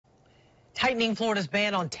Tightening Florida's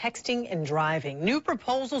ban on texting and driving. New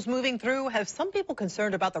proposals moving through have some people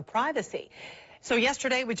concerned about their privacy. So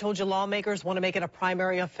yesterday we told you lawmakers want to make it a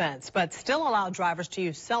primary offense, but still allow drivers to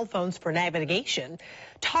use cell phones for navigation.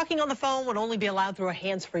 Talking on the phone would only be allowed through a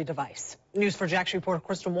hands-free device. News4Jax reporter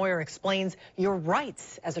Crystal Moyer explains your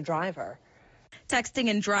rights as a driver. Texting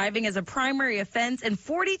and driving is a primary offense in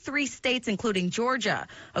 43 states, including Georgia.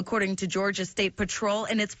 According to Georgia State Patrol,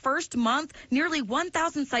 in its first month, nearly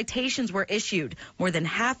 1,000 citations were issued, more than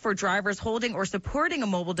half for drivers holding or supporting a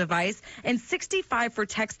mobile device, and 65 for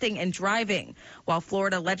texting and driving. While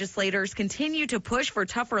Florida legislators continue to push for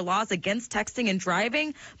tougher laws against texting and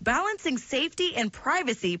driving, balancing safety and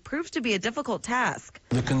privacy proves to be a difficult task.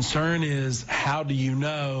 The concern is, how do you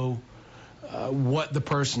know what the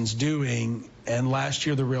person's doing? And last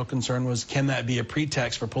year the real concern was, can that be a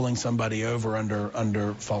pretext for pulling somebody over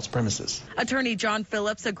under false premises? Attorney John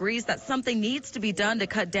Phillips agrees that something needs to be done to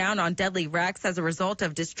cut down on deadly wrecks as a result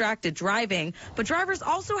of distracted driving, but drivers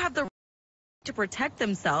also have the to protect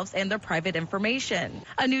themselves and their private information.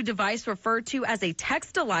 A new device referred to as a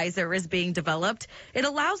textilizer is being developed. It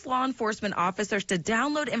allows law enforcement officers to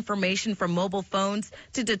download information from mobile phones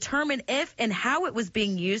to determine if and how it was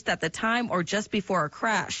being used at the time or just before a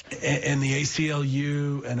crash. And the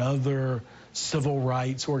ACLU and other civil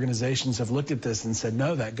rights organizations have looked at this and said,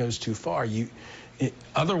 no, that goes too far.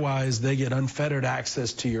 Otherwise, they get unfettered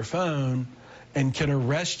access to your phone and can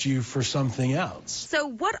arrest you for something else. So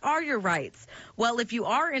what are your rights? Well, if you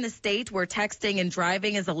are in a state where texting and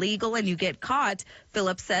driving is illegal and you get caught,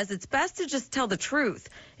 Phillips says it's best to just tell the truth.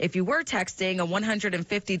 If you were texting, a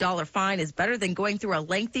 $150 fine is better than going through a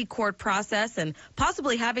lengthy court process and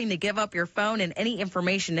possibly having to give up your phone and any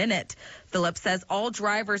information in it. Phillips says all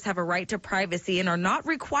drivers have a right to privacy and are not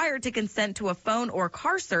required to consent to a phone or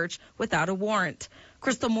car search without a warrant.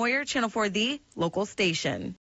 Crystal Moyer, Channel 4, the local station.